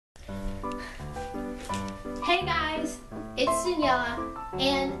Hey guys, it's Daniela,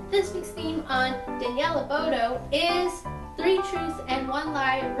 and this week's theme on Daniela Bodoh is 3 truths and 1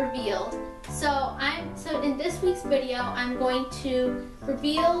 lie revealed. So in this week's video, I'm going to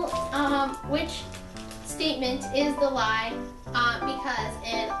reveal which statement is the lie, because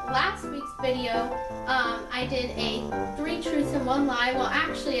in last week's video, I did a 3 truths and 1 lie. Well,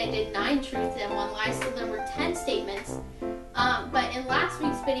 actually, I did 9 truths and 1 lie, so there were 10 statements. But in last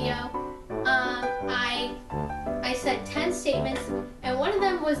week's video, I said 10 statements, and one of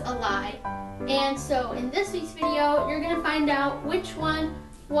them was a lie. And so in this week's video, you're gonna find out which one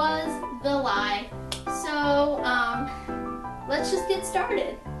was the lie. So let's just get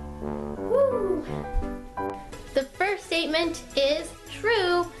started. Woo! The first statement is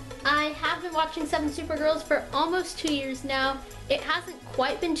true. I have been watching 7 Supergirls for almost 2 years now. It hasn't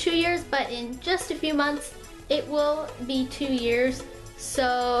quite been 2 years, but in just a few months, it will be 2 years.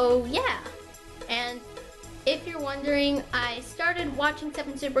 So yeah. And if you're wondering, I started watching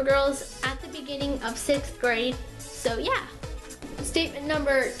 7 Supergirls at the beginning of 6th grade. So yeah. Statement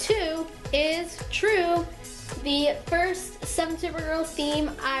number 2 is true. The first 7 Supergirls theme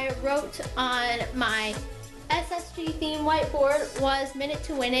I wrote on my SSG theme whiteboard was Minute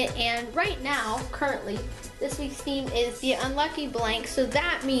to Win It, and right now, currently, this week's theme is the unlucky blank, so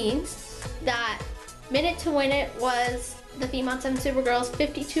that means that Minute to Win It was the theme on 7 Supergirls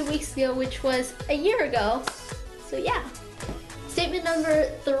 52 weeks ago, which was a year ago. So yeah. Statement number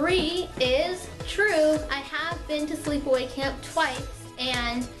 3 is true. I have been to sleepaway camp twice,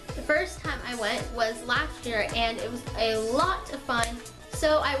 and the first time I went was last year, and it was a lot of fun.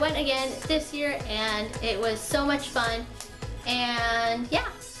 So I went again this year, and it was so much fun. And yeah.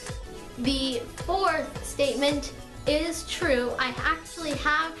 The 4th statement is true. I actually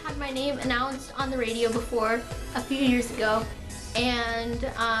have had my name announced on the radio before a few years ago, and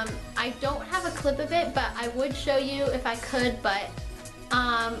I don't have a clip of it, but I would show you if I could, but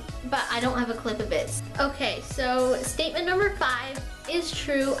I don't have a clip of it. Okay, so statement number 5 is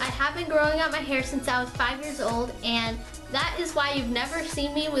true. I have been growing out my hair since I was 5 years old, and that is why you've never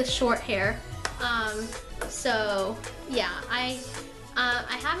seen me with short hair. So yeah, I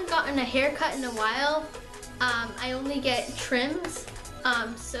haven't gotten a haircut in a while. I only get trims,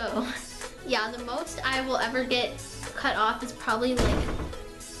 so yeah, the most I will ever get cut off is probably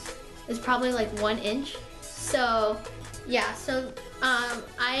like 1 inch. So yeah, so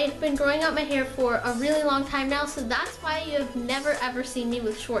I've been growing out my hair for a really long time now, so that's why you've never ever seen me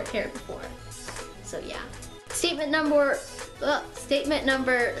with short hair before. So yeah. Statement number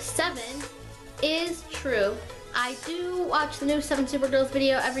 7 is true. I do watch the new 7 Supergirls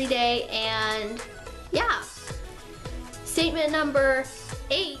video every day, and yeah. Statement number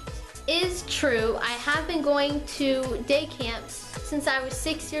 8 is true. I have been going to day camps since I was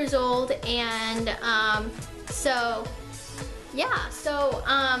 6 years old, and so yeah.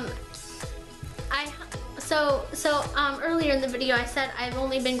 Earlier in the video I said I've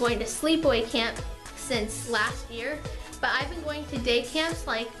only been going to sleepaway camp since last year, but I've been going to day camps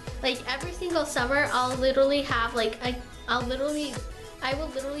like every single summer. I will literally have like a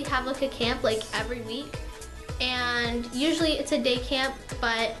camp like every week, and usually it's a day camp,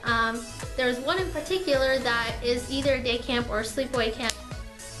 but there's one in particular that is either a day camp or a sleepaway camp.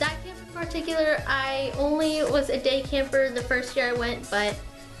 That camp in particular, I only was a day camper the first year I went, but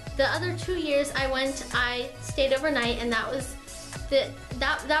the other 2 years I went, I stayed overnight, and that was the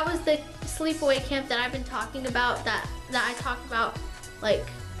sleepaway camp that I've been talking about, that I talked about like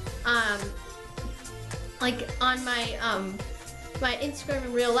on my my Instagram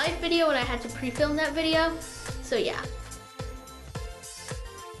in real life video when I had to pre-film that video. So yeah.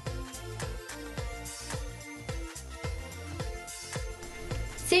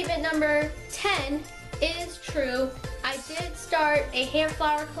 Statement number 10 is true. I did start a hair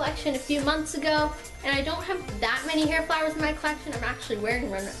flower collection a few months ago, and I don't have that many hair flowers in my collection. I'm actually wearing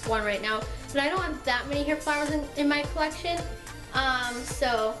one right now, but I don't have that many hair flowers in my collection.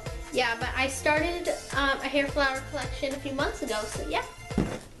 So yeah, but I started a hair flower collection a few months ago, so yeah.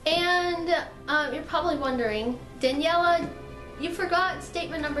 And you're probably wondering, Daniela, you forgot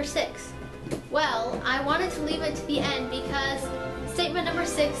statement number 6. Well, I wanted to leave it to the end because statement number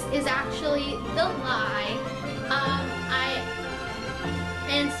 6 is actually the lie.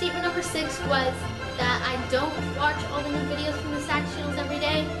 And statement number 6 was that I don't watch all the new videos from the Sax channels every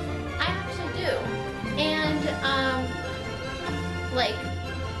day. I actually do. And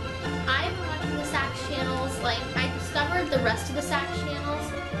I've been watching the Sax channels, I discovered the rest of the Sax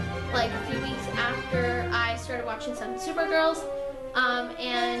channels a few weeks after I started watching 7 Supergirls.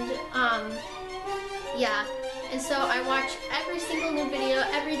 Yeah, and so I watch every single new video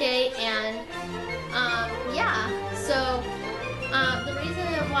every day, and yeah,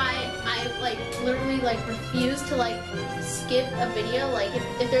 like literally like refuse to like skip a video. Like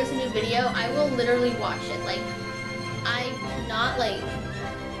if there's a new video, I will literally watch it. Like I cannot like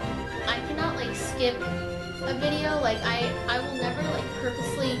skip a video. Like I will never like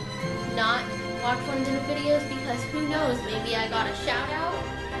purposely not watch one of the videos, because who knows, maybe I got a shout out.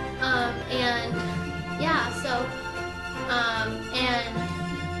 And yeah, so and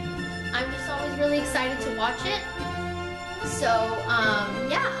I'm just always really excited to watch it. So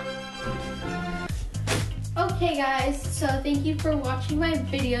yeah. Okay guys, so thank you for watching my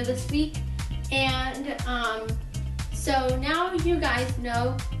video this week, and so now you guys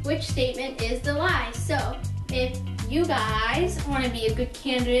know which statement is the lie. So if you guys want to be a good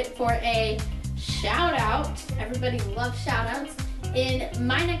candidate for a shout out, everybody loves shout outs, in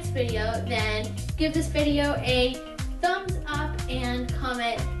my next video, then give this video a thumbs up and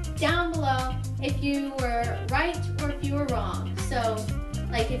comment down below if you were right or if you were wrong. So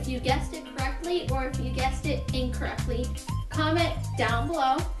like if you guessed it correctly or if you guessed it incorrectly, comment down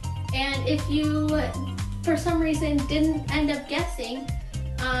below. And if you for some reason didn't end up guessing,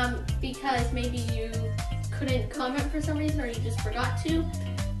 because maybe you couldn't comment for some reason or you just forgot to,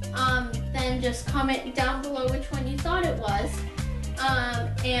 then just comment down below which one you thought it was.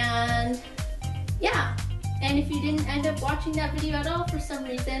 And yeah, and if you didn't end up watching that video at all for some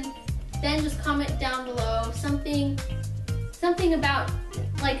reason, then just comment down below something about,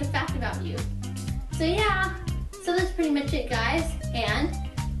 like a fact about you. So yeah, so that's pretty much it guys, and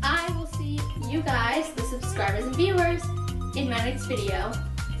I will see you guys, the subscribers and viewers, in my next video.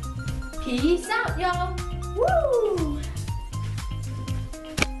 Peace out, y'all. Woo!